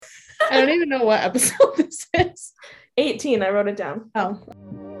I don't even know what episode this is. 18, I wrote it down. Oh.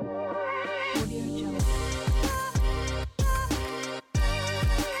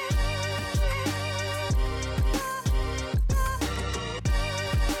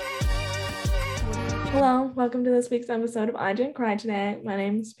 Hello, welcome to this week's episode of I Didn't Cry Today. My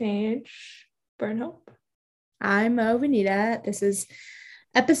name's Paige Burnhope. I'm Vanita. This is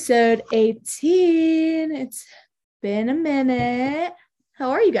episode 18. It's been a minute.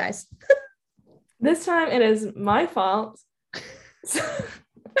 How are you guys? This time it is my fault.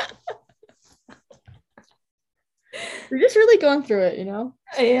 We're just really going through it, you know?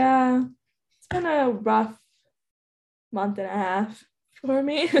 Yeah, it's been a rough month and a half for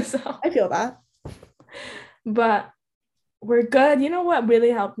me. I feel that. But we're good. You know what really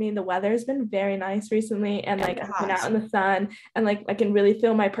helped me? The weather has been very nice recently, and like I've been out in the sun, and like I can really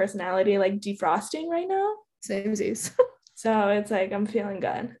feel my personality like defrosting right now. Samesies. So it's like I'm feeling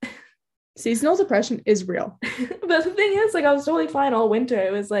good. Seasonal depression is real. But the thing is, like, I was totally fine all winter.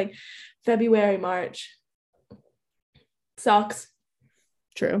 It was like February, March. Sucks.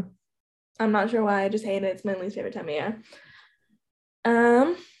 True. I'm not sure why. I just hate it. It's my least favorite time of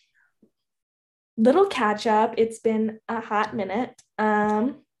year. Little catch up. It's been a hot minute.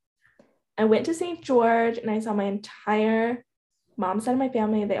 I went to St. George and I saw my entire mom's side of my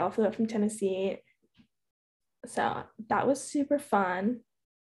family. They all flew up from Tennessee. So that was super fun.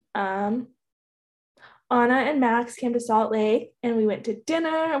 Anna and Max came to Salt Lake and we went to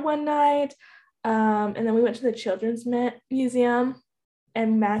dinner one night. And then we went to the Children's Museum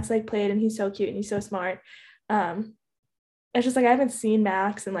and Max like played, and he's so cute and he's so smart. It's just like I haven't seen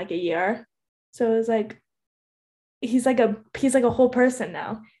Max in like a year. So it was like he's like a whole person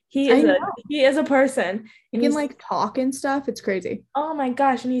now. He is a person. He can like talk and stuff. It's crazy. Oh my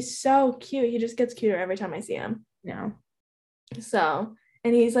gosh, and he's so cute. He just gets cuter every time I see him. Yeah. So,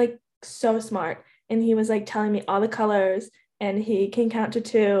 and he's like so smart. And he was like telling me all the colors, and he can count to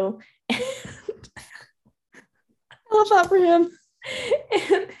 2. I love that for him.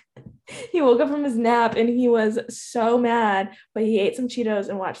 And he woke up from his nap and he was so mad, but he ate some Cheetos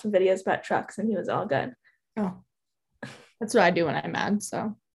and watched some videos about trucks, and he was all good. Oh, that's what I do when I'm mad.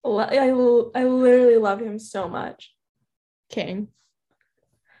 So I literally love him so much. King.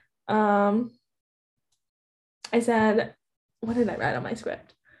 I said, what did I write on my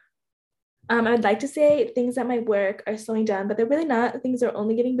script? I'd like to say things at my work are slowing down, but they're really not. Things are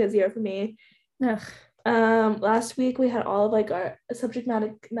only getting busier for me. Ugh. Last week we had all of like our subject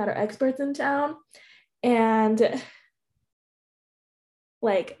matter experts in town, and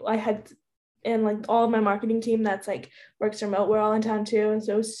like I had, and like all of my marketing team that's like works remote, we're all in town too, and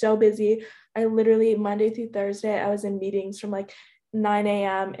so it was so busy. I literally Monday through Thursday I was in meetings from like 9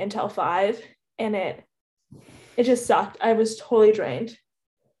 a.m. until 5, and it just sucked. I was totally drained.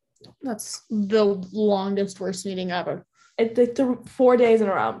 That's the longest worst meeting ever. It like 4 days in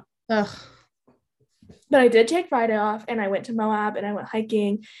a row. Ugh. But I did take Friday off, and I went to Moab, and I went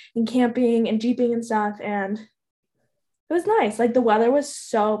hiking and camping and jeeping and stuff, and it was nice. Like the weather was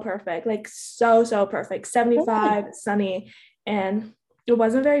so perfect, like so perfect. 75, sunny, and it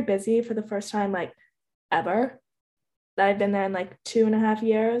wasn't very busy for the first time like ever that I've been there in like 2.5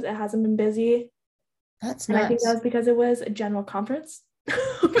 years. It hasn't been busy. That's nuts. And I think that was because it was a general conference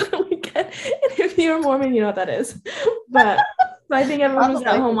over the weekend. And if you're Mormon, you know what that is. But so I think everyone was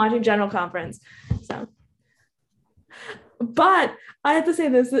at home watching general conference. So, but I have to say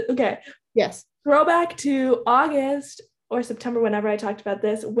this. Okay. Yes. Throwback to August or September, whenever I talked about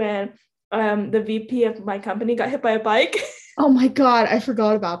this, when the VP of my company got hit by a bike. Oh my God, I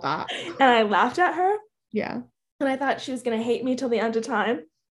forgot about that. And I laughed at her. Yeah. And I thought she was gonna hate me till the end of time.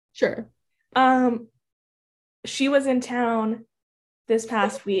 Sure. She was in town this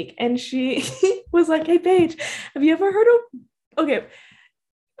past week, and she was like, "Hey Paige, have you ever heard of?" Okay,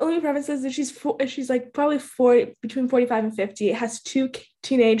 let me preface this that she's like probably 40, between 45 and 50, has 2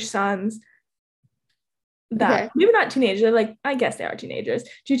 teenage sons. That maybe not teenagers, like I guess they are teenagers,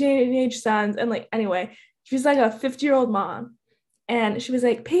 2 teenage sons, and like anyway, she's like a 50-year-old mom, and she was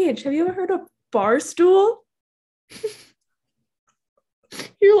like, "Paige, have you ever heard of Barstool?"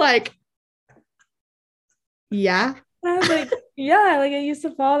 You're like, yeah. And I was like, yeah, like I used to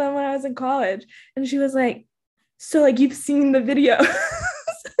follow them when I was in college. And she was like, so like you've seen the video.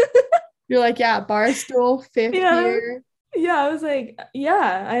 You're like, yeah, Barstool, 5th year. Yeah, I was like,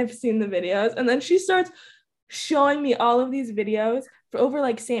 yeah, I've seen the videos. And then she starts showing me all of these videos for over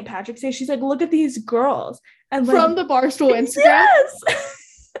like St. Patrick's Day. She's like, look at these girls. And like, from the Barstool Instagram? Yes.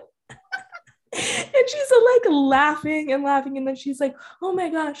 And she's like laughing, and then she's like, oh my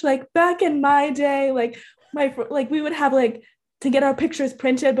gosh, like back in my day, like we would have like to get our pictures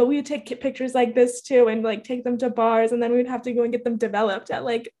printed, but we would take pictures like this too and like take them to bars, and then we'd have to go and get them developed at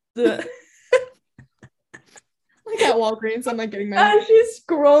like the Like at Walgreens, I'm like getting my. as she's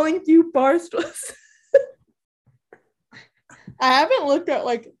scrolling through bar stores. I haven't looked at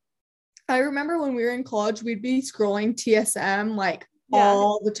like. I remember when we were in college, we'd be scrolling TSM like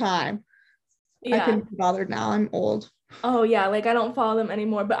all the time. I couldn't be bothered now. I'm old. Oh yeah, like I don't follow them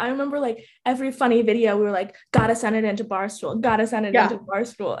anymore. But I remember like every funny video, we were like, gotta send it into Barstool, gotta send it into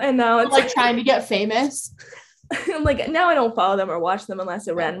Barstool. And now it's like trying to get famous. Like now I don't follow them or watch them unless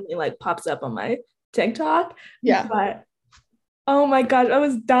it randomly like pops up on my TikTok. Yeah. But oh my gosh, I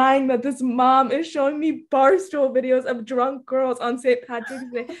was dying that this mom is showing me Barstool videos of drunk girls on St. Patrick's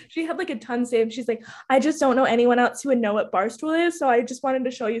Day. She had like a ton saved. She's like, I just don't know anyone else who would know what Barstool is, so I just wanted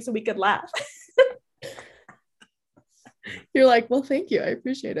to show you so we could laugh. You're like, well, thank you. I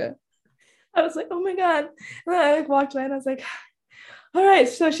appreciate it. I was like, oh my God. And then I like walked away and I was like, all right,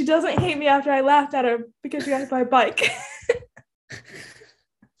 so she doesn't hate me after I laughed at her because she got to buy a bike.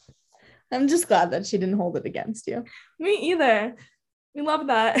 I'm just glad that she didn't hold it against you. Me either. We love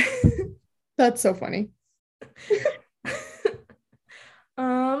that. That's so funny.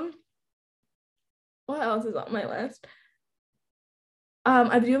 What else is on my list?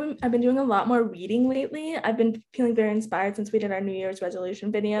 I've been doing a lot more reading lately. I've been feeling very inspired since we did our New Year's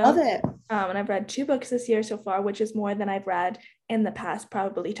resolution video. Love it. And I've read 2 books this year so far, which is more than I've read in the past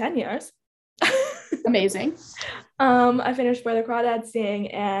probably 10 years. Amazing. I finished Where the Crawdads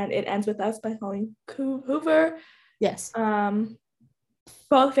Sing and It Ends With Us by Colleen Hoover. Yes.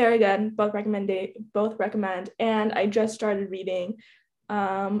 Both very good. Both recommend. And I just started reading.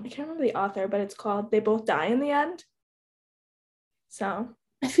 I can't remember the author, but it's called They Both Die in the End. So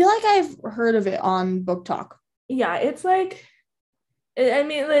I feel like I've heard of it on Book Talk. Yeah, it's like, I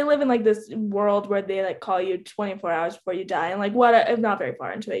mean, they live in like this world where they like call you 24 hours before you die, and like what I'm not very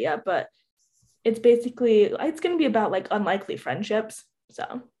far into it yet, but it's basically it's gonna be about like unlikely friendships.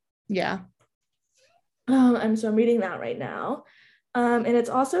 So yeah. So I'm reading that right now. And it's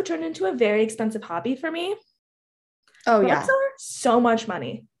also turned into a very expensive hobby for me. Oh, Books are so much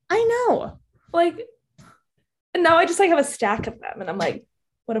money. I know. Like, and now I just like have a stack of them and I'm like,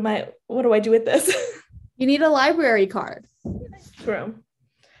 what do I do with this? You need a library card. True.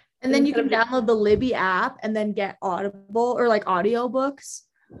 And then you can download the Libby app and then get Audible or like audiobooks.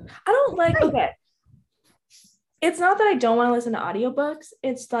 I don't like, okay. It's not that I don't want to listen to audiobooks.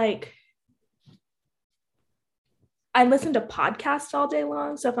 It's like, I listen to podcasts all day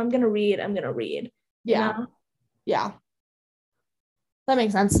long. So if I'm going to read, I'm going to read. Yeah. You know? Yeah. That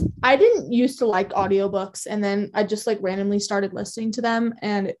makes sense. I didn't used to like audiobooks, and then I just like randomly started listening to them,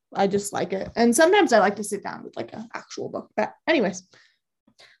 and I just like it. And sometimes I like to sit down with like an actual book. But anyways.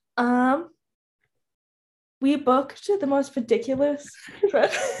 We booked the most ridiculous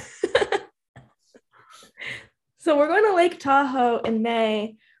trip. So we're going to Lake Tahoe in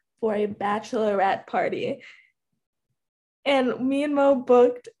May for a bachelorette party. And me and Mo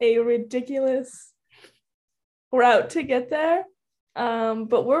booked a ridiculous route to get there.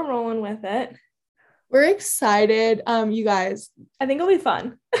 But we're rolling with it. We're excited. You guys. I think it'll be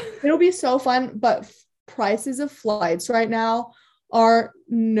fun. It'll be so fun, but prices of flights right now are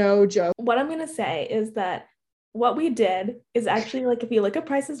no joke. What I'm going to say is that what we did is actually, like, if you look at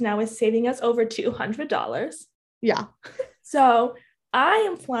prices now, is saving us over $200. Yeah. So I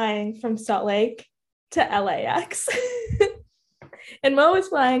am flying from Salt Lake to LAX. And Mo is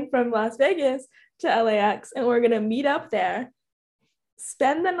flying from Las Vegas to LAX, and we're going to meet up there,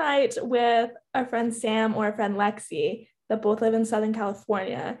 spend the night with our friend Sam or our friend Lexi that both live in Southern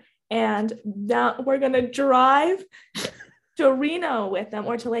California, and now we're going to drive to Reno with them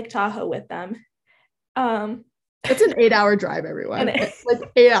or to Lake Tahoe with them. It's an 8-hour drive, everyone. It's like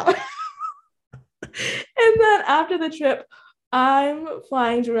 8 hours. And then after the trip, I'm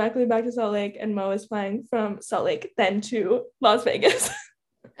flying directly back to Salt Lake, and Mo is flying from Salt Lake then to Las Vegas.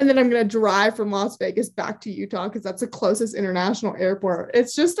 And then I'm going to drive from Las Vegas back to Utah because that's the closest international airport.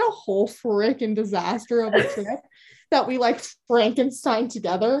 It's just a whole freaking disaster of a trip that we like Frankenstein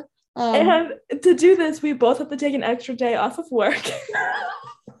together. And to do this, we both have to take an extra day off of work.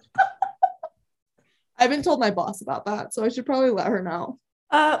 I haven't told my boss about that, so I should probably let her know.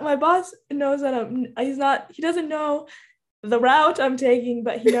 My boss knows that he doesn't know the route I'm taking,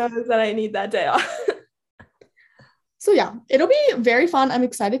 but he knows that I need that day off. So yeah, it'll be very fun. I'm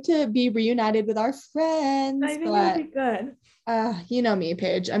excited to be reunited with our friends. I think it'll be good. You know me,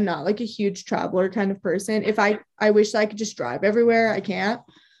 Paige. I'm not like a huge traveler kind of person. If I wish I could just drive everywhere, I can't.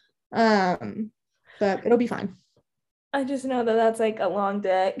 But it'll be fine. I just know that that's like a long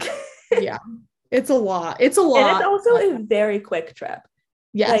day. Yeah. It's a lot. It's a And lot. it's also a very quick trip.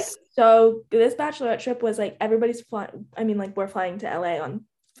 Yes. Like, so this bachelorette trip was like everybody's flying. I mean, like we're flying to LA on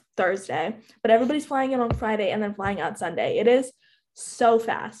Thursday, but everybody's flying in on Friday and then flying out Sunday. It is so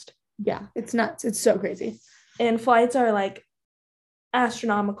fast. Yeah, it's nuts. It's so crazy. And flights are like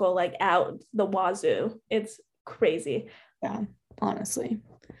astronomical, like out the wazoo. It's crazy. Yeah, honestly.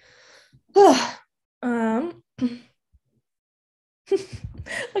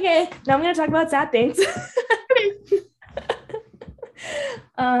 Okay, now I'm gonna talk about sad things.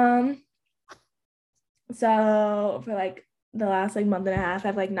 So for like the last like month and a half,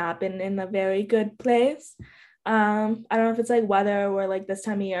 I've like not been in a very good place. I don't know if it's like weather or like this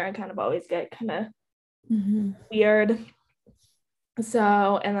time of year, I kind of always get kind of weird.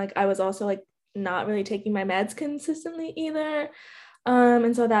 So, and like I was also like not really taking my meds consistently either.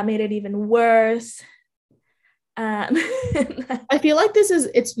 And so that made it even worse. I feel like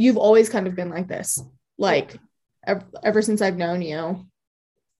you've always kind of been like this. Like ever since I've known you,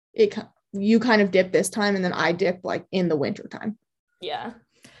 you kind of dip this time and then I dip like in the winter time. Yeah.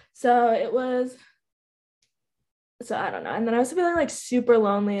 So I don't know. And then I was feeling like super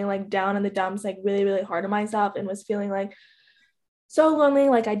lonely, like down in the dumps, like really, really hard on myself, and was feeling like so lonely.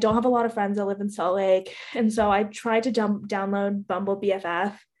 Like I don't have a lot of friends that live in Salt Lake. And so I tried to download Bumble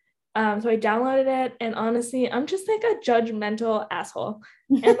BFF. So I downloaded it, and honestly, I'm just like a judgmental asshole.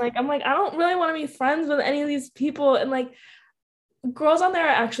 And like, I'm like, I don't really want to be friends with any of these people. And like, girls on there are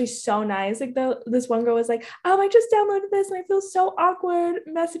actually so nice. Like this one girl was like, I just downloaded this and I feel so awkward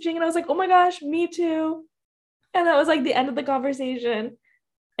messaging. And I was like, oh my gosh, me too. And that was like the end of the conversation.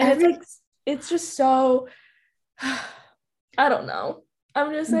 And it's just so, I don't know.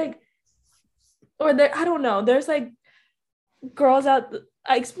 I'm just like, I don't know. There's like girls out,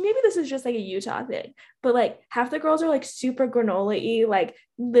 like maybe this is just like a Utah thing, but like half the girls are like super granola-y, like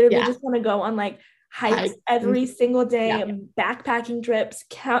literally just want to go on like hikes every single day, backpacking trips,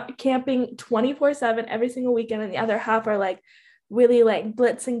 camping 24/7 every single weekend, and the other half are like really like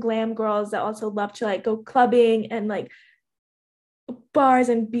glitz and glam girls that also love to like go clubbing and like bars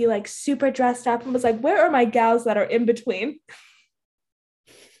and be like super dressed up. And was like, where are my gals that are in between?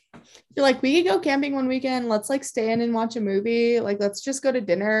 You're like, we could go camping one weekend, let's like stay in and watch a movie, like let's just go to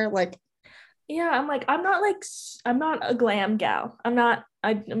dinner. Like, yeah, I'm like, I'm not a glam gal. I'm not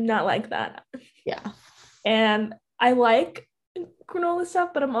like that. Yeah. And I like granola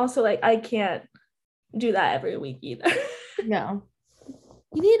stuff, but I'm also like, I can't do that every week either. No.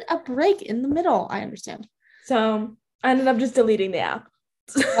 You need a break in the middle. I understand. So I ended up just deleting the app.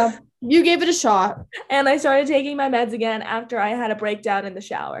 You gave it a shot. And I started taking my meds again after I had a breakdown in the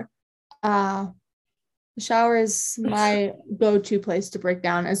shower. The shower is my go-to place to break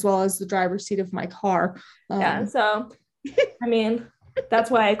down, as well as the driver's seat of my car. Yeah, so I mean,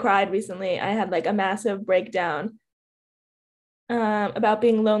 that's why I cried recently. I had like a massive breakdown about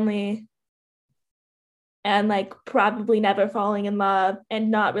being lonely and like probably never falling in love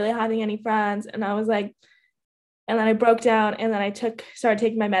and not really having any friends. And I was like, and then I broke down, and then I started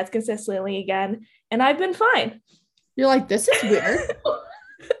taking my meds consistently again, and I've been fine. You're like, this is weird.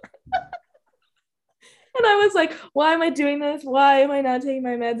 And I was like, why am I doing this? Why am I not taking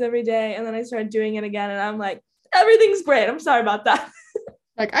my meds every day? And then I started doing it again, and I'm like, everything's great. I'm sorry about that.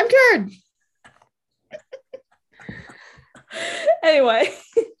 Like, I'm cured. Anyway.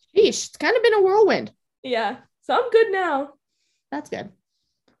 Sheesh, it's kind of been a whirlwind. Yeah. So I'm good now. That's good.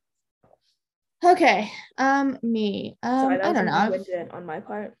 Okay. Me. Sorry, I don't know. On my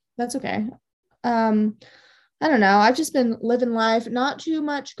part. That's okay. I don't know. I've just been living life. Not too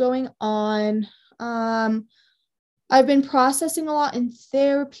much going on. I've been processing a lot in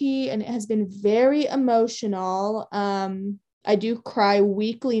therapy, and it has been very emotional. I do cry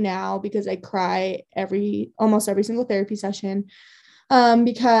weekly now because I cry almost every single therapy session.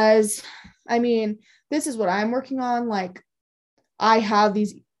 Because I mean, this is what I'm working on. Like, I have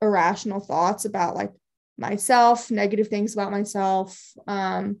these irrational thoughts about like myself, negative things about myself,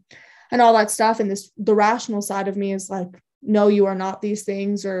 and all that stuff. And the rational side of me is like, no, you are not these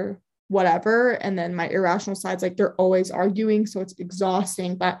things or whatever. And then my irrational side's like, they're always arguing. So it's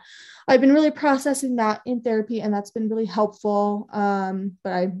exhausting, but I've been really processing that in therapy, and that's been really helpful.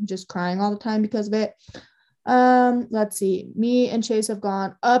 But I'm just crying all the time because of it. Let's see. Me and Chase have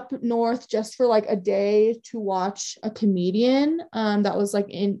gone up north just for like a day to watch a comedian. That was like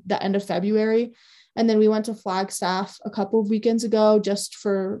in the end of February. And then we went to Flagstaff a couple of weekends ago just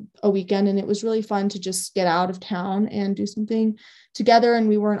for a weekend. And it was really fun to just get out of town and do something together. And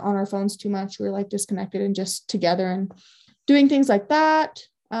we weren't on our phones too much. We were like disconnected and just together and doing things like that.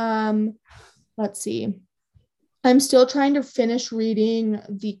 Let's see. I'm still trying to finish reading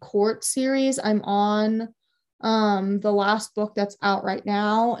the Court series. I'm on the last book that's out right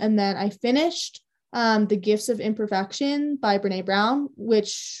now. And then I finished The Gifts of Imperfection by Brene Brown,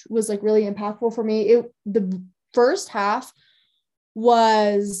 which was like really impactful for me. The first half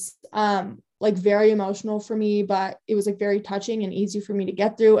was like very emotional for me, but it was like very touching and easy for me to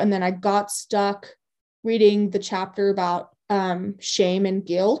get through. And then I got stuck reading the chapter about shame and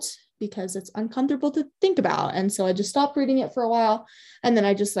guilt because it's uncomfortable to think about. And so I just stopped reading it for a while. And then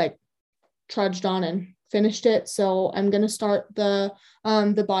I just like trudged on and finished it. So I'm going to start the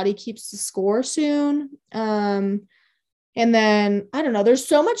Body Keeps the Score soon. And then I don't know, there's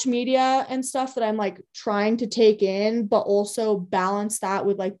so much media and stuff that I'm like trying to take in, but also balance that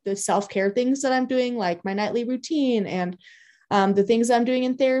with like the self-care things that I'm doing, like my nightly routine and the things I'm doing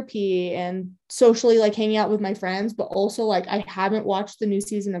in therapy and socially like hanging out with my friends. But also like I haven't watched the new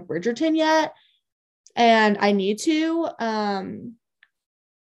season of Bridgerton yet and I need to.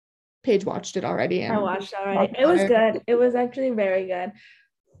 Paige watched it already. And I watched it already. It was good. It was actually very good.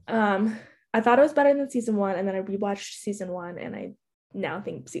 I thought it was better than season 1, and then I rewatched season 1, and I now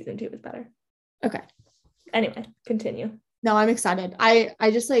think season 2 is better. Okay. Anyway, continue. No, I'm excited. I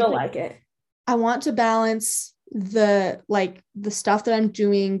just like, I like it. I want to balance the stuff that I'm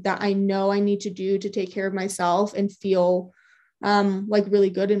doing that I know I need to do to take care of myself and feel like really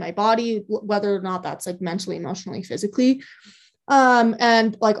good in my body, whether or not that's like mentally, emotionally, physically.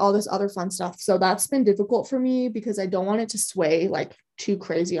 And like all this other fun stuff. So that's been difficult for me because I don't want it to sway like too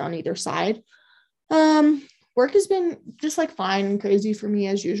crazy on either side. Work has been just like fine and crazy for me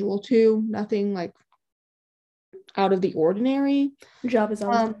as usual too. Nothing like out of the ordinary. Your job is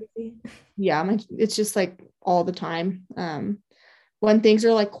always crazy. Yeah, it's just like all the time. When things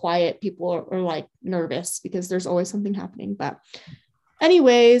are like quiet, people are like nervous because there's always something happening. But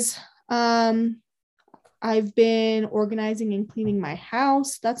anyways, I've been organizing and cleaning my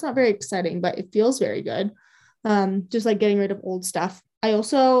house. That's not very exciting, but it feels very good. Just like getting rid of old stuff. I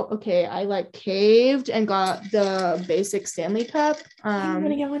like caved and got the basic Stanley Cup. I'm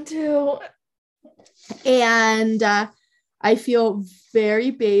gonna get one too. And I feel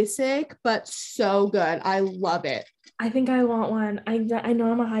very basic, but so good. I love it. I think I want one. I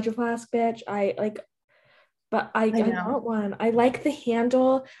know I'm a Hydro Flask bitch. I want one. I like the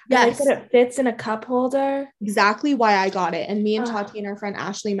handle. Yes. I like that it fits in a cup holder. Exactly why I got it. And me and Tati and our friend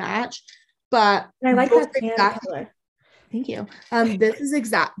Ashley match. But I like that tan color. Thank you.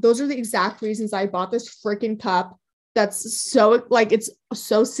 Those are the exact reasons I bought this freaking cup. That's so like, it's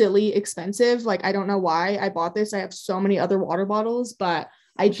so silly expensive. Like, I don't know why I bought this. I have so many other water bottles, but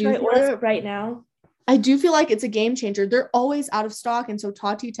Should I order it right now? I do feel like it's a game changer. They're always out of stock. And so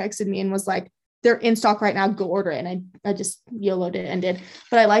Tati texted me and was like, they're in stock right now. Go order it. And I just YOLO'd it and did.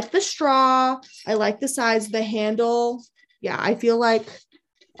 But I like the straw. I like the size, the handle. Yeah, I feel like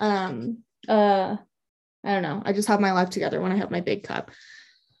I don't know. I just have my life together when I have my big cup.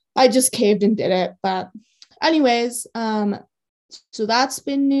 I just caved and did it. But anyways, so that's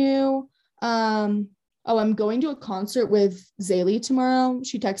been new. I'm going to a concert with Zaylee tomorrow.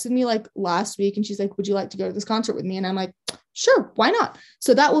 She texted me like last week and she's like, would you like to go to this concert with me? And I'm like, sure, why not?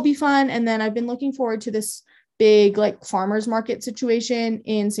 So that will be fun. And then I've been looking forward to this big like farmers market situation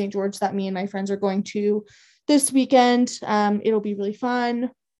in St. George that me and my friends are going to this weekend. It'll be really fun.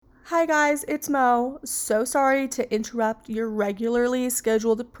 Hi guys, it's Mo. So sorry to interrupt your regularly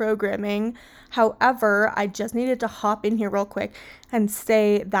scheduled programming. However, I just needed to hop in here real quick and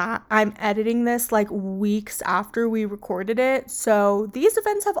say that I'm editing this like weeks after we recorded it. So these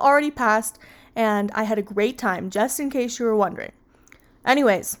events have already passed and I had a great time, just in case you were wondering.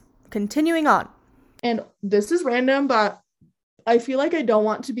 Anyways, continuing on. And this is random, but I feel like I don't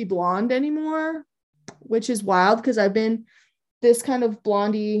want to be blonde anymore, which is wild because I've been this kind of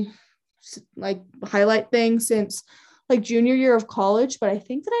blondie like highlight thing since like junior year of college, but I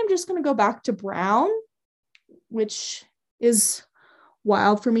think that I'm just going to go back to brown, which is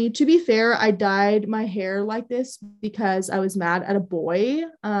wild for me. To be fair, I dyed my hair like this because I was mad at a boy,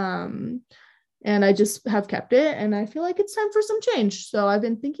 and I just have kept it, and I feel like it's time for some change. So I've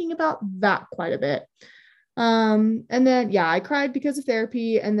been thinking about that quite a bit. And then I cried because of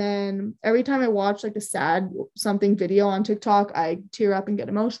therapy, and then every time I watch like a sad something video on TikTok, I tear up and get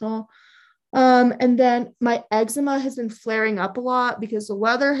emotional. And then my eczema has been flaring up a lot because the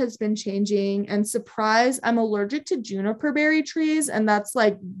weather has been changing, and surprise, I'm allergic to juniper berry trees, and that's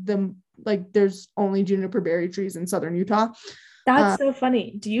there's only juniper berry trees in southern Utah. That's so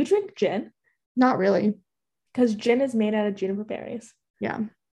funny. Do you drink gin? Not really, because gin is made out of juniper berries. Yeah,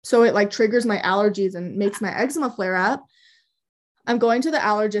 so it like triggers my allergies and makes my eczema flare up. I'm going to the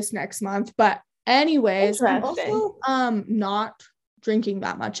allergist next month, but Anyways, I'm Interesting. also not drinking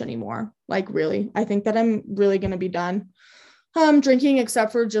that much anymore. Like really. I think that I'm really gonna be done drinking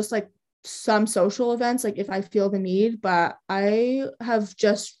except for just like some social events, like if I feel the need, but I have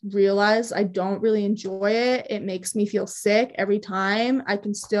just realized I don't really enjoy it. It makes me feel sick every time. I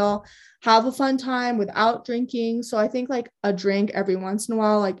can still have a fun time without drinking. So I think like a drink every once in a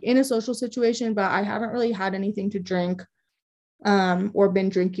while, like in a social situation, but I haven't really had anything to drink or been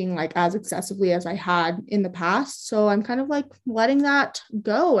drinking like as excessively as I had in the past. So I'm kind of like letting that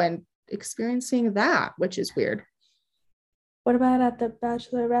go and experiencing that, which is weird. What about at the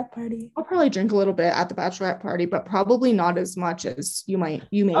bachelorette party? I'll probably drink a little bit at the bachelorette party, but probably not as much as you may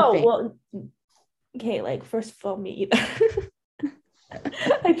Oh, think. well, okay, like first of all, me either.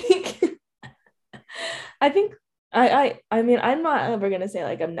 I think I think I mean I'm not ever gonna say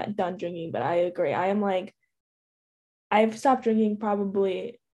like I'm not done drinking, but I agree. I am like I've stopped drinking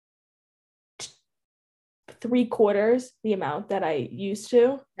probably 3/4 the amount that I used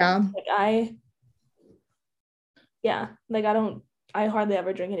to. Yeah. Like yeah, like I hardly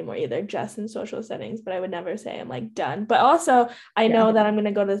ever drink anymore either, just in social settings, but I would never say I'm like done. But also I Yeah. know that I'm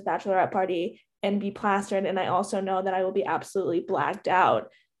gonna go to this bachelorette party and be plastered, and I also know that I will be absolutely blacked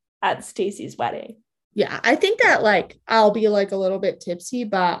out at Stacy's wedding. Yeah. I think that like I'll be like a little bit tipsy,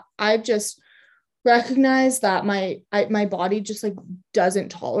 but I've just recognized that my body just like doesn't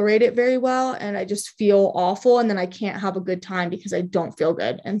tolerate it very well. And I just feel awful. And then I can't have a good time because I don't feel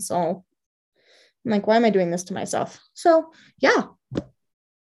good. And so I'm like, why am I doing this to myself? So yeah, I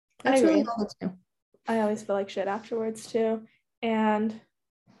that's really agree. all that's new. I always feel like shit afterwards too. And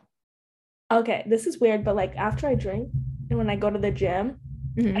okay, this is weird, but like after I drink and when I go to the gym,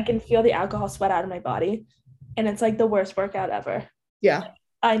 I can feel the alcohol sweat out of my body. And it's like the worst workout ever. Yeah.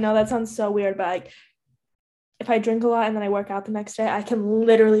 I know that sounds so weird, but like if I drink a lot and then I work out the next day, I can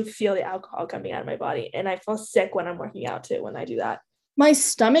literally feel the alcohol coming out of my body. And I feel sick when I'm working out too when I do that. My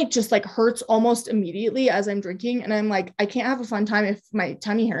stomach just like hurts almost immediately as I'm drinking. And I'm like, I can't have a fun time if my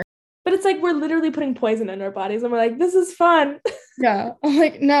tummy hurts. But it's like we're literally putting poison in our bodies and we're like, this is fun. Yeah. I'm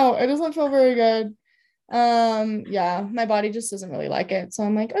like, no, it doesn't feel very good. Yeah, my body just doesn't really like it. So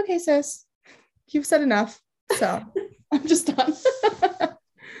I'm like, okay, sis, you've said enough. So I'm just done.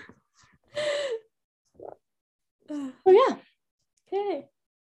 Oh yeah. Okay.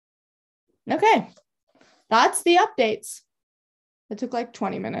 Okay. That's the updates. It took like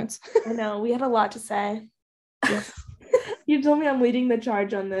 20 minutes. I know we had a lot to say. Yeah. You told me I'm leading the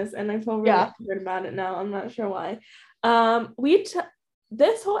charge on this, and I feel really good about it now. I'm not sure why.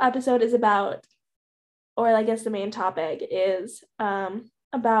 This whole episode is about, or I guess the main topic is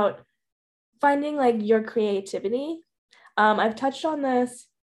about finding like your creativity. I've touched on this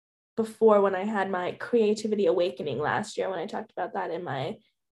before when I had my creativity awakening last year when I talked about that in my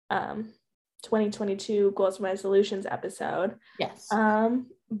 2022 goals and resolutions episode. Yes.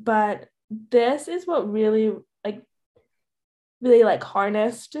 But this is what really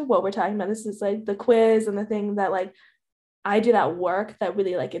harnessed what we're talking about. This is like the quiz and the thing that like I did at work that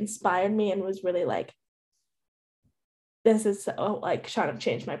really like inspired me and was really like, this is so like trying to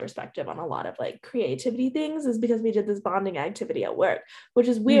change my perspective on a lot of like creativity things, is because we did this bonding activity at work, which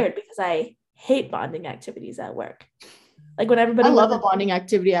is weird because I hate bonding activities at work. Like when everybody I love a bonding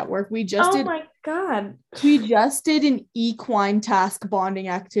activity at work. We just oh my God. We just did an equine task bonding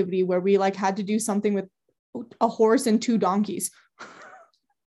activity where we like had to do something with a horse and 2 donkeys.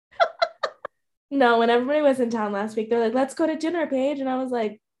 No, when everybody was in town last week, they're like, let's go to dinner, Paige. And I was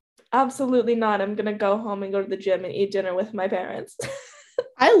like, absolutely not. I'm going to go home and go to the gym and eat dinner with my parents.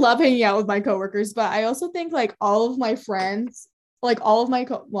 I love hanging out with my coworkers, but I also think like all of my friends, like all of my,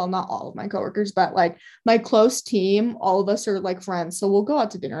 well, not all of my coworkers, but like my close team, all of us are like friends. So we'll go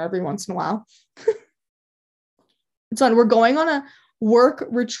out to dinner every once in a while. It's fun. We're going on a work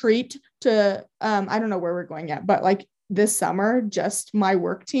retreat to, I don't know where we're going yet, but like this summer, just my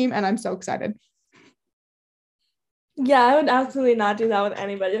work team. And I'm so excited. Yeah, I would absolutely not do that with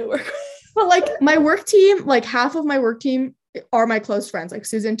anybody at work. But like my work team, like half of my work team are my close friends, like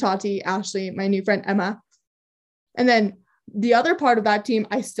Susan, Tati, Ashley, my new friend Emma. And then the other part of that team,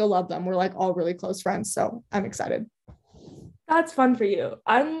 I still love them. We're like all really close friends. So I'm excited. That's fun for you.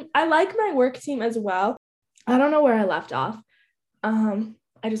 I like my work team as well. I don't know where I left off.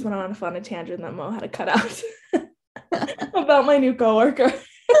 I just went on a fun tangent that Mo had to cut out about my new coworker.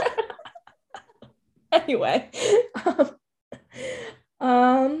 Anyway,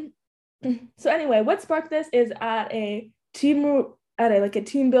 so anyway, what sparked this is at a team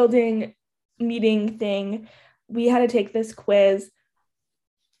building meeting thing. We had to take this quiz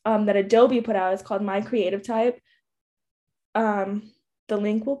that Adobe put out. It's called My Creative Type. The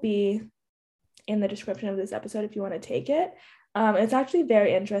link will be in the description of this episode if you want to take it. It's actually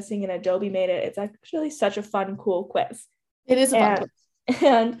very interesting, and Adobe made it. It's actually such a fun, cool quiz. It is a fun quiz.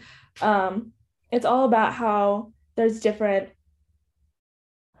 And it's all about how there's different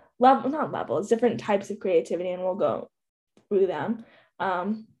not levels, different types of creativity, and we'll go through them.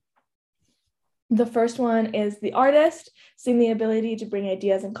 The first one is the artist, seeing the ability to bring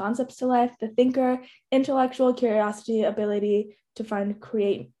ideas and concepts to life. The thinker, intellectual curiosity, ability to find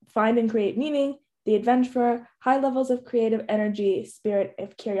and create meaning. The adventurer, high levels of creative energy, spirit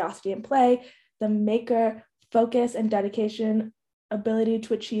of curiosity and play. The maker, focus and dedication, ability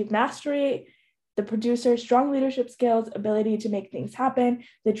to achieve mastery. The producer, strong leadership skills, ability to make things happen.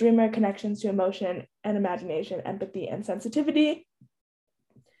 The dreamer, connections to emotion and imagination, empathy and sensitivity.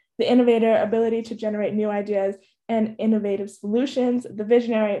 The innovator, ability to generate new ideas and innovative solutions. The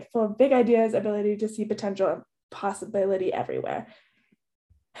visionary, full of big ideas, ability to see potential and possibility everywhere.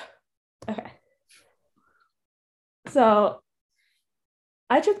 Okay. So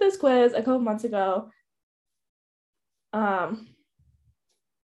I took this quiz a couple months ago.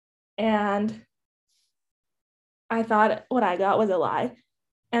 And I thought what I got was a lie.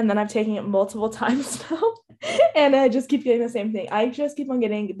 And then I've taken it multiple times now. And I just keep getting the same thing. I just keep on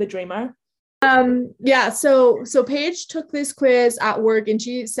getting the dreamer. Yeah, so Paige took this quiz at work and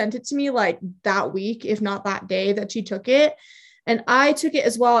she sent it to me like that week, if not that day that she took it. And I took it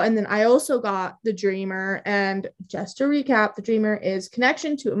as well. And then I also got the dreamer. And just to recap, the dreamer is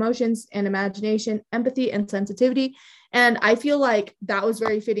connection to emotions and imagination, empathy and sensitivity. And I feel like that was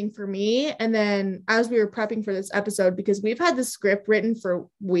very fitting for me. And then as we were prepping for this episode, because we've had the script written for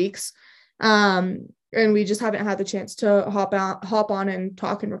weeks, and we just haven't had the chance to hop on and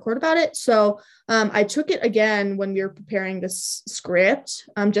talk and record about it. So I took it again when we were preparing this script,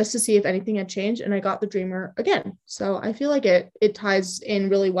 just to see if anything had changed. And I got the dreamer again. So I feel like it ties in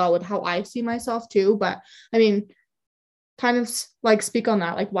really well with how I see myself too. But I mean, kind of like speak on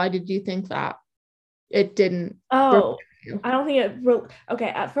that. Like, why did you think that it didn't? Oh, I don't think it okay.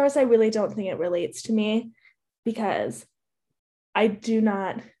 At first, I really don't think it relates to me because I do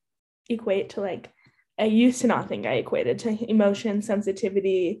not equate to like, I used to not think I equated to emotion,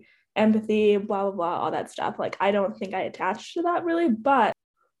 sensitivity, empathy, blah, blah, blah, all that stuff. Like, I don't think I attached to that really, but.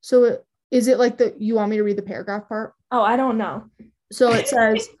 So is it like you want me to read the paragraph part? Oh, I don't know. So it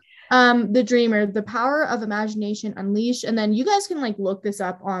says, the dreamer, the power of imagination unleashed. And then you guys can like look this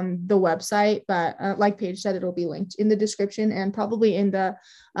up on the website, but like Paige said, it'll be linked in the description and probably in the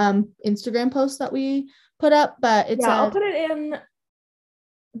Instagram post that we put up. But it's I'll put it in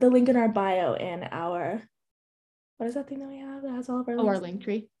the link in our bio and our, what is that thing that we have that has all of our links? Our link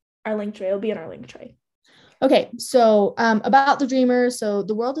tree. Our link tree. It'll be in our link tree. Okay, so about the dreamer. So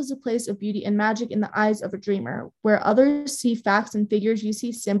the world is a place of beauty and magic in the eyes of a dreamer. Where others see facts and figures, you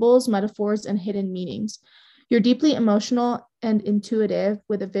see symbols, metaphors, and hidden meanings. You're deeply emotional and intuitive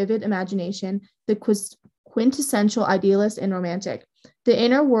with a vivid imagination, the quintessential idealist and romantic. The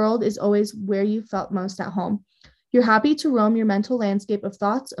inner world is always where you felt most at home. You're happy to roam your mental landscape of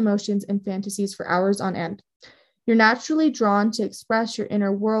thoughts, emotions, and fantasies for hours on end. You're naturally drawn to express your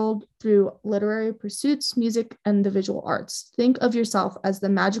inner world through literary pursuits, music, and the visual arts. Think of yourself as the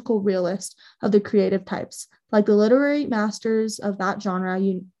magical realist of the creative types. Like the literary masters of that genre,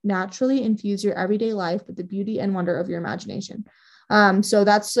 you naturally infuse your everyday life with the beauty and wonder of your imagination. So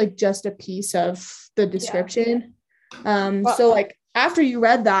that's like just a piece of the description. Yeah. So like after you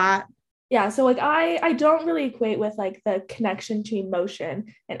read that, yeah, so like I don't really equate with like the connection to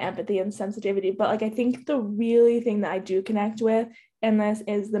emotion and empathy and sensitivity, but like I think the really thing that I do connect with in this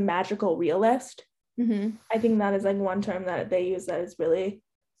is the magical realist. Mm-hmm. I think that is like one term that they use that is really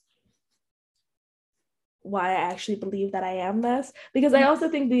why I actually believe that I am this. Because I also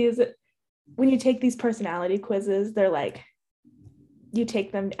think when you take these personality quizzes, they're like, you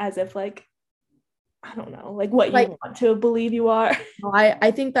take them as if like, I don't know, like what you want to believe you are.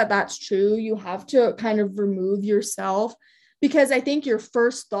 I think that that's true. You have to kind of remove yourself, because I think your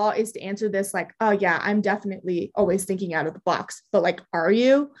first thought is to answer this like, oh yeah, I'm definitely always thinking out of the box, but like, are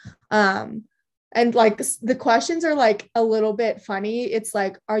you? And like the questions are like a little bit funny. It's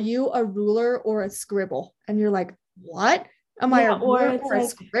like, are you a ruler or a scribble? And you're like, what? Am I a ruler or a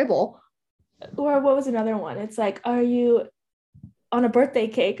scribble? Or what was another one? It's like, are you on a birthday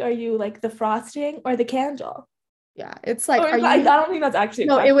cake, are you like the frosting or the candle? Yeah, it's like, I don't think that's actually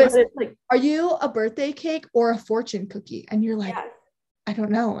no, it was like, are you a birthday cake or a fortune cookie? And you're like, yeah. I don't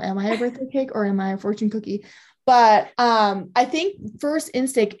know, am I a birthday cake or am I a fortune cookie? But I think first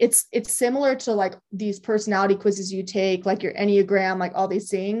instinct, it's similar to like these personality quizzes you take, like your Enneagram, like all these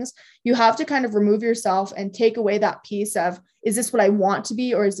things. You have to kind of remove yourself and take away that piece of, is this what I want to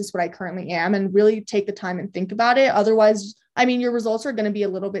be, or is this what I currently am? And really take the time and think about it. Otherwise, I mean, your results are going to be a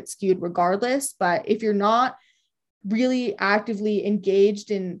little bit skewed regardless. But if you're not really actively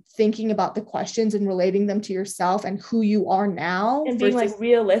engaged in thinking about the questions and relating them to yourself and who you are now, and being like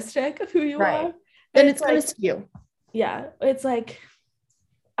realistic of who you are, then it's going to skew. Yeah, it's like,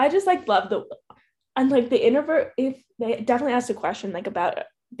 I just like love the introvert. If they definitely asked a question like about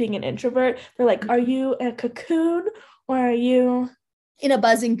being an introvert, they're like, are you a cocoon or are you in a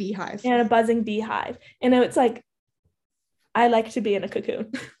buzzing beehive? In a buzzing beehive. And it's like, I like to be in a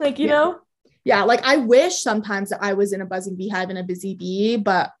cocoon. Like, you know? Yeah, like I wish sometimes that I was in a buzzing beehive and a busy bee,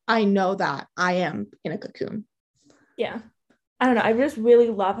 but I know that I am in a cocoon. Yeah. I don't know. I just really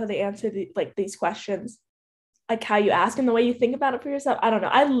love how they answer these questions, like how you ask and the way you think about it for yourself. I don't know.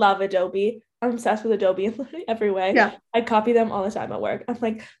 I love Adobe. I'm obsessed with Adobe in literally every way. Yeah. I copy them all the time at work. I'm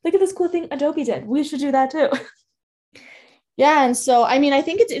like, look at this cool thing Adobe did. We should do that too. Yeah. And so, I mean, I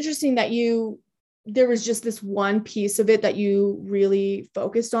think it's interesting that there was just this one piece of it that you really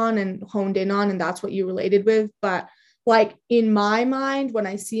focused on and honed in on, and that's what you related with. But like in my mind, when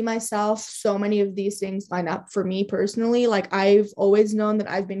I see myself, so many of these things line up for me personally. Like I've always known that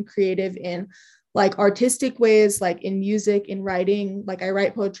I've been creative in like artistic ways, like in music, in writing, like I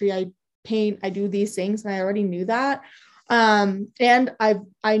write poetry, I paint, I do these things, and I already knew that. And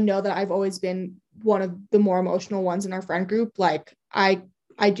I know that I've always been one of the more emotional ones in our friend group. Like I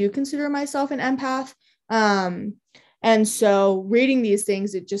do consider myself an empath. And so reading these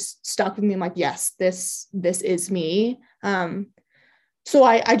things, it just stuck with me. I'm like, yes, this is me. So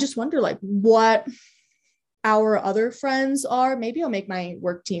I just wonder like what our other friends are. Maybe I'll make my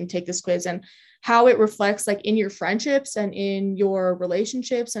work team take this quiz and how it reflects like in your friendships and in your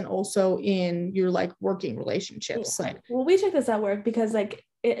relationships and also in your like working relationships. Yeah. Like, well, we check this at work because like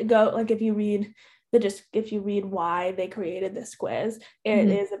if you read why they created this quiz, it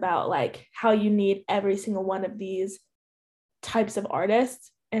is about like how you need every single one of these types of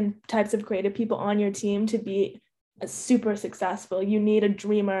artists and types of creative people on your team to be super successful. You need a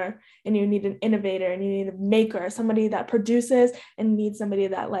dreamer and you need an innovator and you need a maker, somebody that produces, and need somebody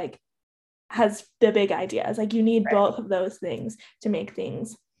that like has the big ideas. Like you need both of those things to make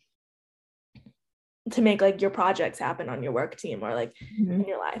like your projects happen on your work team or like in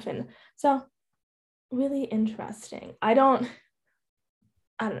your life. And so really interesting. I don't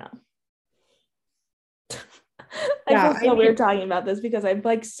know. I feel so weird talking about this because I'm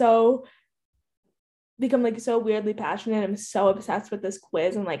like become like so weirdly passionate. I'm so obsessed with this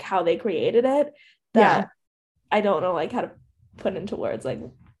quiz and like how they created it that I don't know like how to put into words like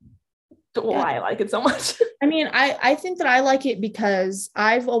why I like it so much. I mean, I think that I like it because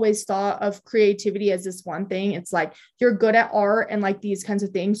I've always thought of creativity as this one thing. It's like you're good at art and like these kinds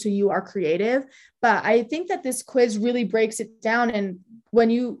of things, so you are creative. But I think that this quiz really breaks it down. And when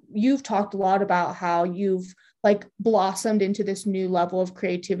you've talked a lot about how you've like blossomed into this new level of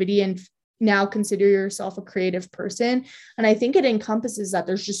creativity and now consider yourself a creative person. And I think it encompasses that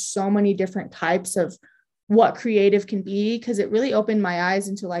there's just so many different types of what creative can be, because it really opened my eyes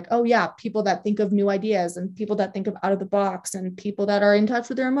into like, oh yeah, people that think of new ideas and people that think of out of the box and people that are in touch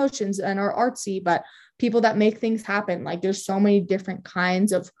with their emotions and are artsy, but people that make things happen. Like there's so many different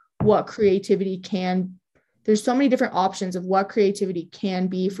kinds of what creativity can, there's so many different options of what creativity can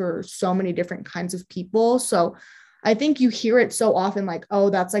be for so many different kinds of people. So I think you hear it so often like,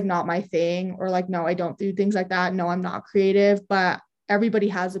 oh, that's like not my thing, or like, no, I don't do things like that. No, I'm not creative, but everybody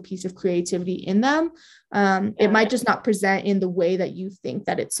has a piece of creativity in them. It might just not present in the way that you think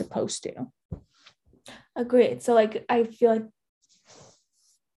that it's supposed to. Agreed. So like, I feel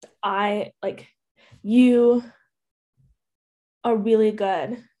like you are really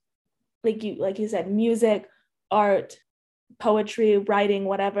good. Like you said, music, art, poetry, writing,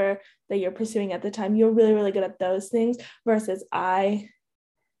 whatever that you're pursuing at the time, you're really, really good at those things, versus I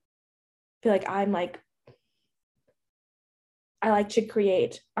feel like I like to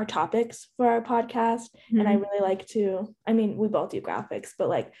create our topics for our podcast. And I really like to, I mean, we both do graphics, but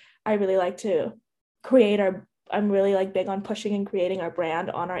like, I really like to I'm really like big on pushing and creating our brand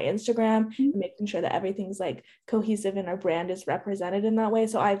on our Instagram and making sure that everything's like cohesive and our brand is represented in that way.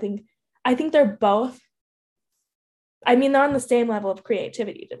 So I think they're both, I mean, they're on the same level of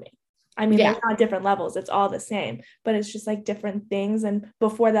creativity to me. I mean, they're not different levels. It's all the same, but it's just like different things. And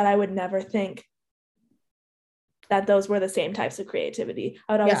before that, I would never think that those were the same types of creativity.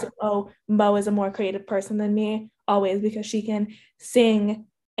 I would always say, oh, Mo is a more creative person than me, always, because she can sing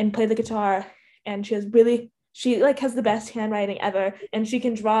and play the guitar and she has really she like has the best handwriting ever, and she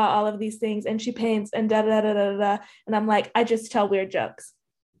can draw all of these things, and she paints and da da da da da. And I'm like, I just tell weird jokes.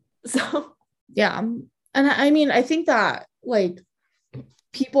 So yeah. And I mean, I think that like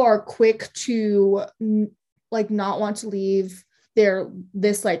people are quick to like not want to leave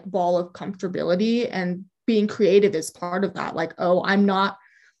this like ball of comfortability, and being creative is part of that. Like, oh, I'm not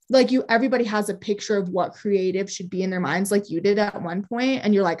like you, everybody has a picture of what creative should be in their minds, like you did at one point,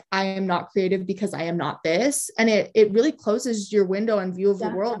 and you're like, I am not creative because I am not this. And it really closes your window and view of the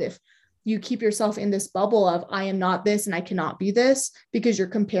world if you keep yourself in this bubble of I am not this and I cannot be this, because you're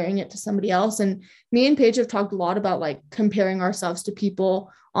comparing it to somebody else. And me and Paige have talked a lot about like comparing ourselves to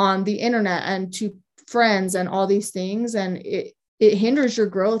people on the internet and to friends and all these things. And it hinders your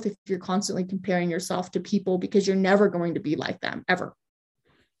growth if you're constantly comparing yourself to people, because you're never going to be like them ever.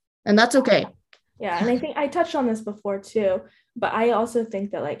 And that's okay. Yeah. And I think I touched on this before too, but I also think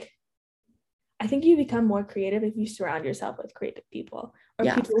that like, I think you become more creative if you surround yourself with creative people, or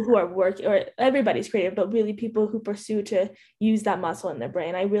people who are working, or everybody's creative, but really people who pursue to use that muscle in their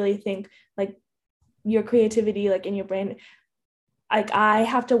brain. I really think like your creativity, like in your brain, like I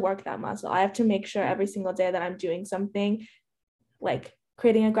have to work that muscle. I have to make sure every single day that I'm doing something like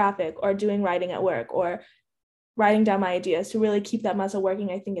creating a graphic or doing writing at work or writing down my ideas to really keep that muscle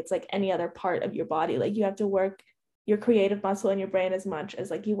working. I think it's like any other part of your body. Like you have to work your creative muscle in your brain as much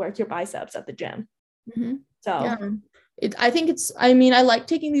as like you work your biceps at the gym. Mm-hmm. So yeah, I mean, I like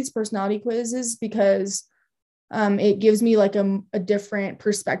taking these personality quizzes because it gives me like a different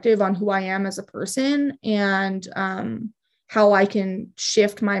perspective on who I am as a person, and how I can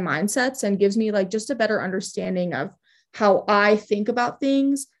shift my mindsets, and gives me like just a better understanding of how I think about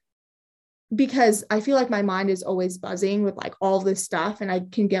things, because I feel like my mind is always buzzing with like all this stuff and I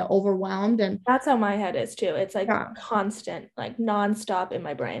can get overwhelmed. And that's how my head is too. It's like constant, like nonstop in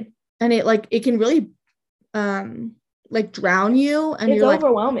my brain. And it can really like drown you, and it's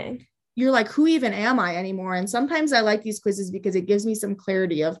overwhelming. You're like, who even am I anymore? And sometimes I like these quizzes because it gives me some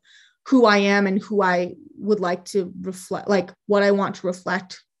clarity of who I am and who I would like to reflect, like what I want to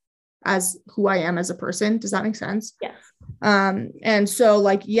reflect as who I am as a person. Does that make sense? Yes. And so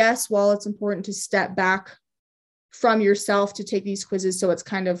like, yes, while it's important to step back from yourself to take these quizzes, so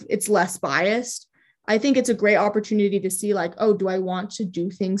it's less biased, I think it's a great opportunity to see like, oh, do I want to do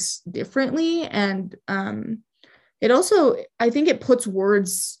things differently? And it also, I think it puts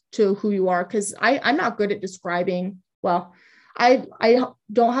words to who you are, because I'm not good at describing, well, I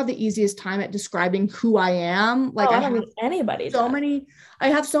don't have the easiest time at describing who I am. Like, I don't think anybody does. I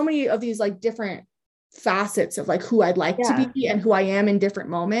have so many of these like different facets of like who I'd like to be and who I am in different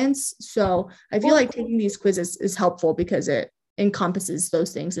moments. So I feel like taking these quizzes is helpful because it encompasses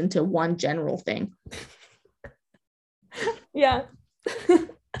those things into one general thing. Yeah.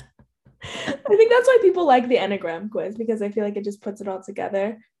 I think that's why people like the Enneagram quiz, because I feel like it just puts it all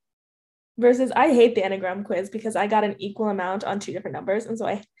together. Versus I hate the Enneagram quiz because I got an equal amount on 2 different numbers. And so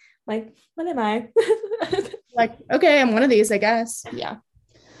I like, what am I? Like, okay, I'm one of these, I guess. Yeah.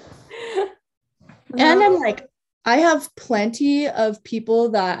 And I'm like, I have plenty of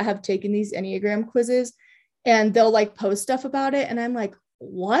people that have taken these Enneagram quizzes and they'll like post stuff about it. And I'm like,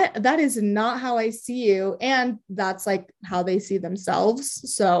 what? That is not how I see you. And that's like how they see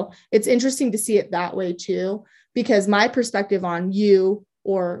themselves. So it's interesting to see it that way too, because my perspective on you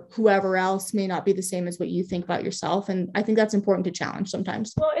or whoever else may not be the same as what you think about yourself. And I think that's important to challenge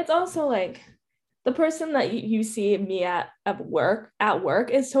sometimes. Well, it's also like the person that you see me at work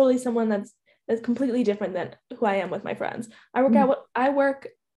is totally someone that's completely different than who I am with my friends. I work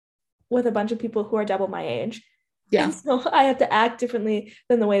with a bunch of people who are double my age. Yeah. And so I have to act differently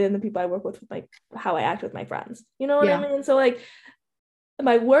than the people I work with how I act with my friends. You know what I mean? So like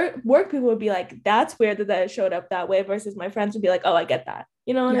my work people would be like, that's weird that it showed up that way, versus my friends would be like, oh, I get that.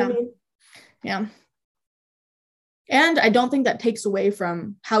 You know what I mean? Yeah. And I don't think that takes away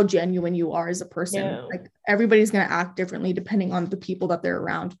from how genuine you are as a person. No. Like everybody's going to act differently depending on the people that they're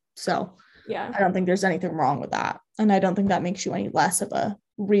around. So yeah, I don't think there's anything wrong with that. And I don't think that makes you any less of a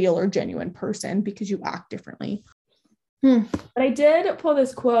real or genuine person because you act differently. But I did pull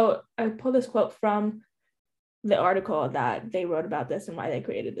this quote. I pulled this quote from the article that they wrote about this and why they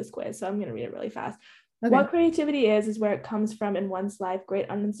created this quiz. So I'm going to read it really fast. Okay. What creativity is where it comes from in one's life.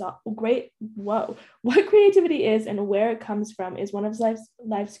 What creativity is and where it comes from is one of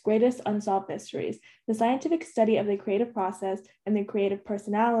life's greatest unsolved mysteries. The scientific study of the creative process and the creative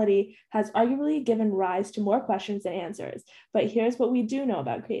personality has arguably given rise to more questions than answers. But here's what we do know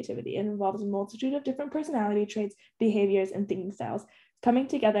about creativity. It involves a multitude of different personality traits, behaviors, and thinking styles coming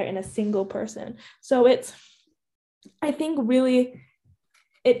together in a single person. So I feel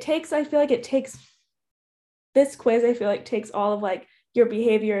like it takes this quiz, I feel like, takes all of like your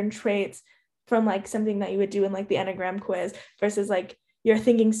behavior and traits from like something that you would do in like the Enneagram quiz versus like your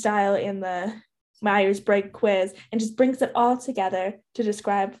thinking style in the Myers-Briggs quiz, and just brings it all together to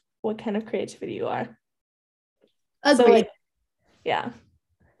describe what kind of creativity you are. Agreed. So like, yeah,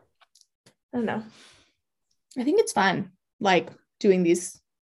 I don't know. I think it's fun, like doing these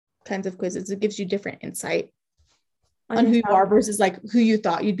kinds of quizzes. It gives you different insight on who you are versus like who you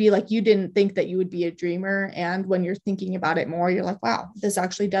thought you'd be. Like you didn't think that you would be a dreamer, and when you're thinking about it more, you're like, wow, this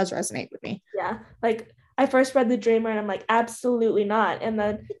actually does resonate with me. Yeah, like I first read The Dreamer and I'm like, absolutely not. And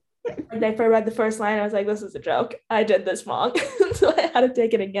then when I read the first line, I was like, this is a joke. I did this wrong. So I had to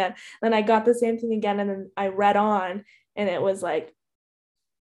take it again. Then I got the same thing again, and then I read on, and it was like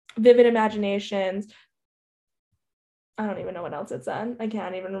vivid imaginations. I don't even know what else it said. I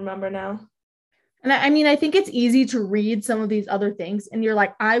can't even remember now. And I mean, I think it's easy to read some of these other things and you're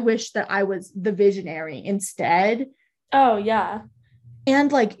like, I wish that I was the visionary instead. Oh, yeah.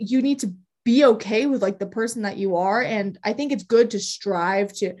 And like, you need to be okay with like the person that you are. And I think it's good to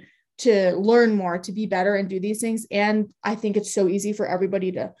strive to learn more, to be better and do these things. And I think it's so easy for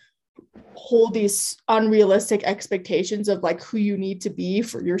everybody to hold these unrealistic expectations of like who you need to be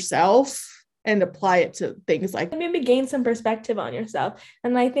for yourself and apply it to things like maybe gain some perspective on yourself.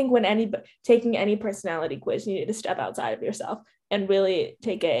 And I think when taking any personality quiz, you need to step outside of yourself and really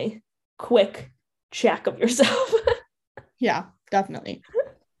take a quick check of yourself. Yeah, definitely.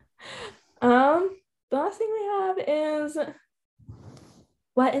 The last thing we have is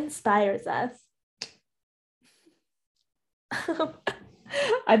what inspires us.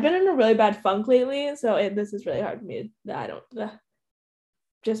 I've been in a really bad funk lately, so this is really hard for me.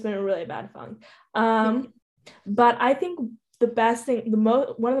 Just been a really bad funk. But I think the best thing,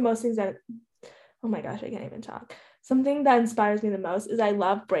 one of the most things that, oh my gosh, I can't even talk. Something that inspires me the most is I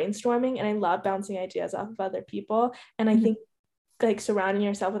love brainstorming and I love bouncing ideas off of other people. And I think like surrounding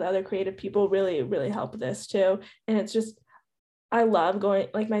yourself with other creative people really, really help this too. And it's just, I love going,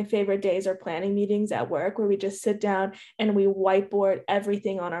 like my favorite days are planning meetings at work where we just sit down and we whiteboard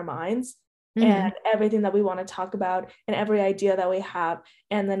everything on our minds. And everything that we want to talk about and every idea that we have.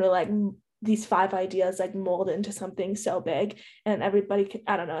 And then we're like, these 5 ideas like mold into something so big, and everybody can,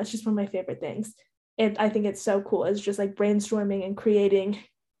 I don't know, it's just one of my favorite things. And I think it's so cool. It's just like brainstorming and creating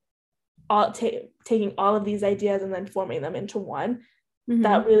taking all of these ideas and then forming them into one.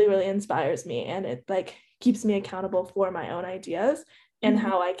 That really, really inspires me. And it like keeps me accountable for my own ideas and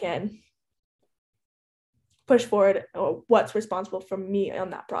how I can push forward or what's responsible for me on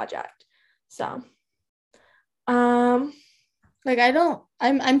that project. So, like,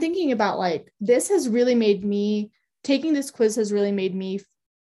 I'm thinking about like, this has really made me, taking this quiz has really made me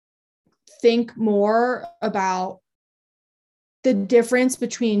think more about the difference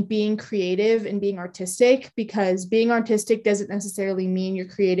between being creative and being artistic, because being artistic doesn't necessarily mean you're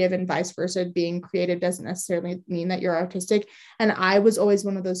creative and vice versa. Being creative doesn't necessarily mean that you're artistic. And I was always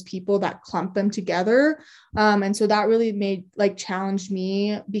one of those people that clumped them together. And so that really challenged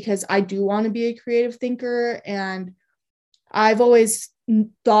me, because I do want to be a creative thinker. And I've always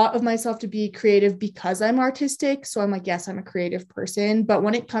thought of myself to be creative because I'm artistic. So I'm like, yes, I'm a creative person. But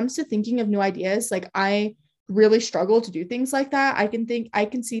when it comes to thinking of new ideas, like I really struggle to do things like that. I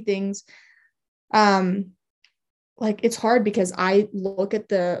can see things like it's hard because I look at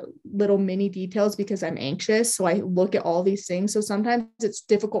the little mini details because I'm anxious. So I look at all these things. So sometimes it's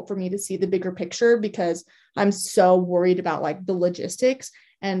difficult for me to see the bigger picture because I'm so worried about like the logistics.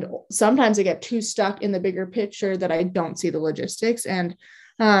 And sometimes I get too stuck in the bigger picture that I don't see the logistics. And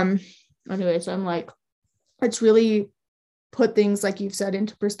anyway, so I'm like, it's really put things, like you've said,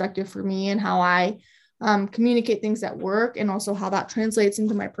 into perspective for me, and how I communicate things at work, and also how that translates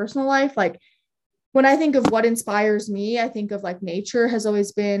into my personal life. Like when I think of what inspires me, I think of like nature has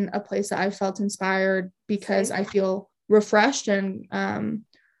always been a place that I've felt inspired, because I feel refreshed and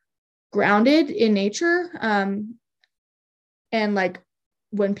grounded in nature. And like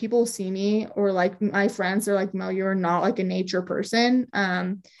when people see me, or like my friends, they're like, Mel, you're not like a nature person.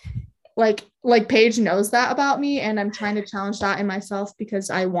 Like Paige knows that about me, and I'm trying to challenge that in myself because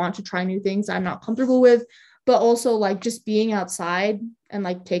I want to try new things I'm not comfortable with. But also like just being outside and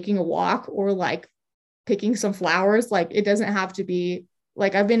like taking a walk, or like picking some flowers. Like it doesn't have to be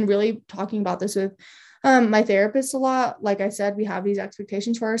like, I've been really talking about this with my therapist a lot. Like I said, we have these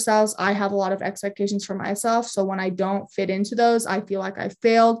expectations for ourselves. I have a lot of expectations for myself. So when I don't fit into those, I feel like I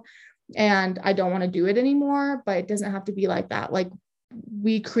failed and I don't want to do it anymore. But it doesn't have to be like that. Like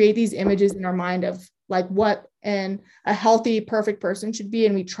we create these images in our mind of like what a healthy, perfect person should be,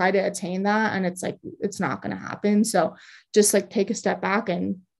 and we try to attain that, and it's like, it's not going to happen. So just like take a step back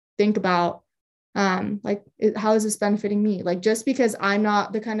and think about How is this benefiting me? Like, just because I'm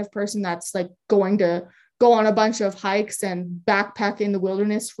not the kind of person that's like going to go on a bunch of hikes and backpack in the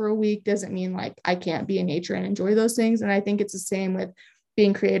wilderness for a week doesn't mean like I can't be in nature and enjoy those things. And I think it's the same with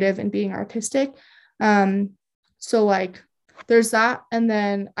being creative and being artistic. So like there's that. And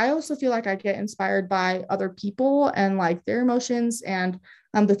then I also feel like I get inspired by other people and like their emotions, and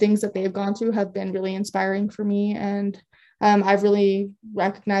the things that they've gone through have been really inspiring for me. And I've really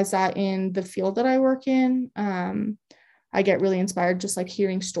recognized that in the field that I work in. I get really inspired just like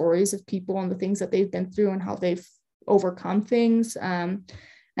hearing stories of people and the things that they've been through and how they've overcome things, and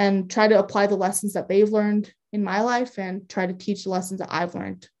try to apply the lessons that they've learned in my life and try to teach the lessons that I've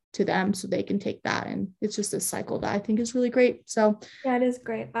learned to them so they can take that. And it's just this cycle that I think is really great. So yeah, it is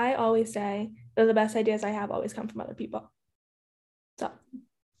great. I always say that the best ideas I have always come from other people. So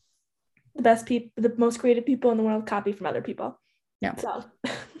the best people, the most creative people in the world copy from other people. Yeah. So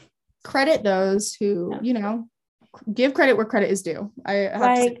credit those who, give credit where credit is due. I have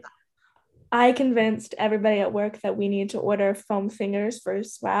to say that. I convinced everybody at work that we need to order foam fingers for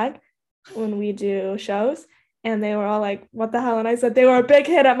swag when we do shows. And they were all like, what the hell? And I said, they were a big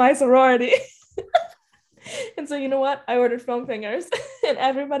hit at my sorority. And so, you know what? I ordered foam fingers and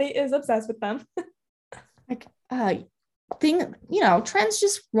everybody is obsessed with them. Trends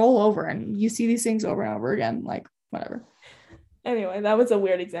just roll over and you see these things over and over again, like whatever. Anyway, that was a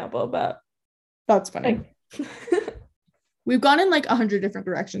weird example, but that's funny. We've gone in like 100 different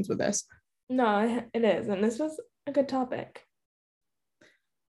directions with this. No, it is. And this was a good topic.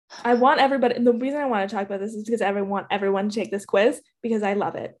 I want everybody, the reason I want to talk about this is because I want everyone to take this quiz because I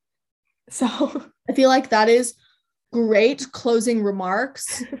love it. So I feel like that is great closing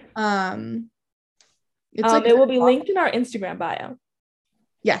remarks. It will be linked in our Instagram bio.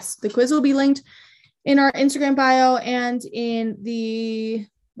 Yes, the quiz will be linked in our Instagram bio and in the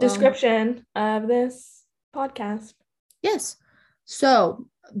description of this podcast. Yes. So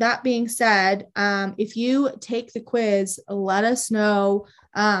that being said, if you take the quiz, let us know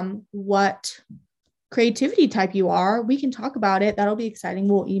what creativity type you are. We can talk about it. That'll be exciting.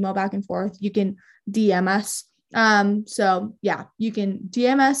 We'll email back and forth. You can DM us. So yeah, you can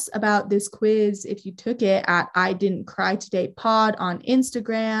DM us about this quiz if you took it at I Didn't Cry Today Pod on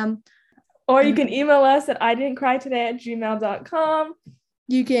Instagram. Or you can email us at ididn'tcrytoday@gmail.com.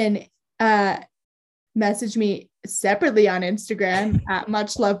 You can message me separately on Instagram at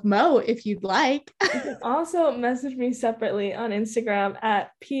muchlovemo if you'd like. You can also message me separately on Instagram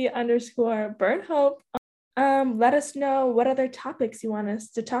at p_burnhope. Let us know what other topics you want us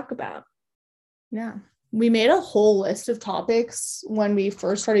to talk about. Yeah, we made a whole list of topics when we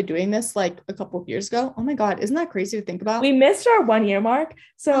first started doing this like a couple of years ago. Oh my God, isn't that crazy to think about? We missed our 1 year mark,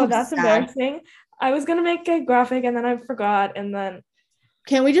 so that's sad. Embarrassing. I was gonna make a graphic and then I forgot, and then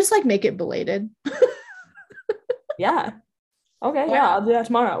can we just like make it belated? Yeah. Okay. Yeah, I'll do that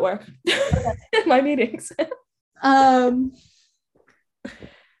tomorrow at work. My meetings.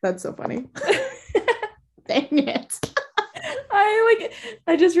 That's so funny. Dang it.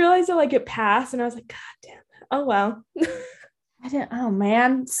 I just realized that like it passed and I was like, God damn it. Oh well. Oh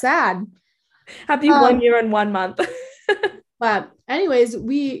man, sad. Happy 1 year and 1 month. But anyways,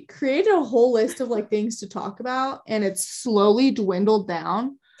 we created a whole list of like things to talk about and it's slowly dwindled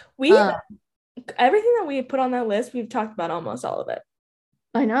down. Everything that we put on that list, we've talked about almost all of it.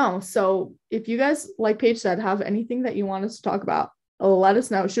 I know. So if you guys, like Paige said, have anything that you want us to talk about, let us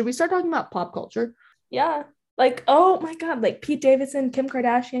know. Should we start talking about pop culture? Yeah. Like, oh my God, like Pete Davidson, Kim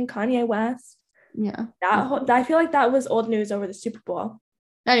Kardashian, Kanye West. Yeah. I feel like that was old news over the Super Bowl.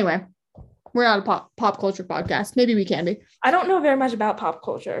 Anyway, we're not a pop culture podcast. Maybe we can be. I don't know very much about pop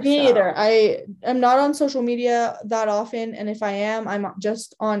culture. Me either. I am not on social media that often. And if I am, I'm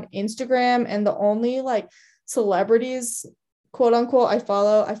just on Instagram. And the only like celebrities, quote unquote, I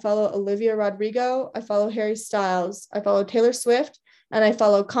follow Olivia Rodrigo. I follow Harry Styles. I follow Taylor Swift. And I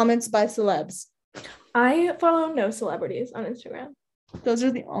follow comments by celebs. I follow no celebrities on Instagram. Those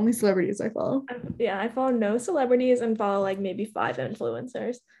are the only celebrities I follow. Yeah, I follow no celebrities and follow like maybe 5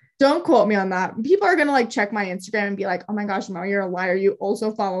 influencers. Don't quote me on that. People are going to like check my Instagram and be like, oh my gosh, Mo, you're a liar. You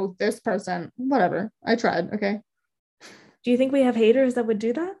also follow this person. Whatever. I tried. Okay. Do you think we have haters that would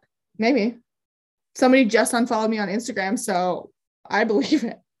do that? Maybe. Somebody just unfollowed me on Instagram, so I believe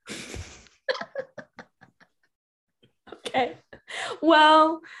it. Okay.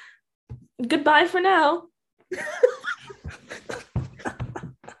 Well, goodbye for now.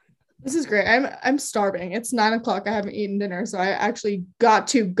 This is great. I'm starving. It's 9:00. I haven't eaten dinner, so I actually got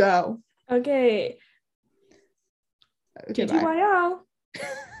to go. Okay. Okay, bye.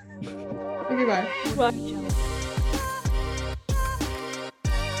 Okay, bye. Bye.